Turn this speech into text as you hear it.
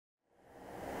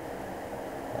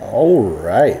All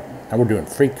right, now we're doing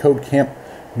freeCodeCamp,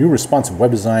 new responsive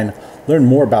web design. Learn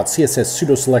more about CSS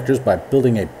pseudo-selectors by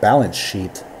building a balance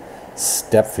sheet.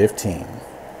 Step 15.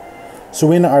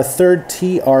 So in our third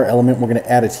TR element, we're going to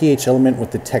add a TH element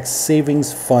with the text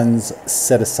savings funds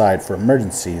set aside for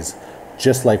emergencies,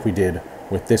 just like we did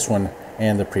with this one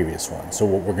and the previous one. So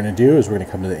what we're going to do is we're going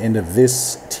to come to the end of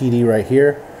this TD right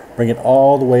here, bring it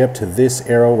all the way up to this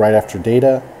arrow right after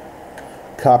data,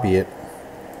 copy it,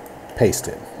 paste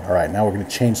it. All right, now we're going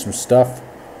to change some stuff.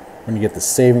 We're going to get the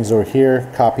savings over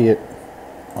here, copy it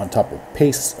on top of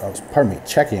paste,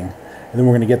 checking, and then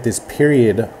we're going to get this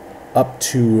period up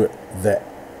to the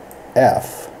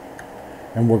F,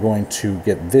 and we're going to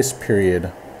get this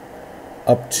period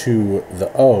up to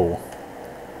the O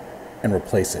and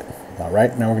replace it. All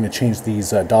right, now we're going to change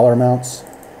these dollar amounts.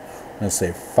 I'm going to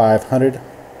say 500.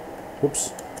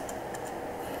 Whoops.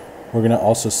 We're going to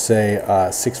also say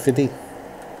 650.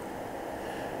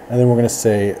 And then we're going to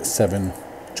say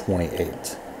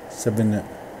 728.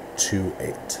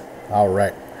 728. All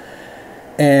right.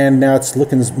 And now it's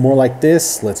looking more like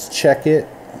this. Let's check it.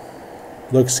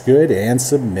 Looks good, and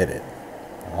submit it.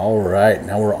 All right.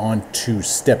 Now we're on to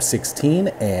step 16,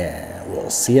 and we'll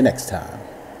see you next time.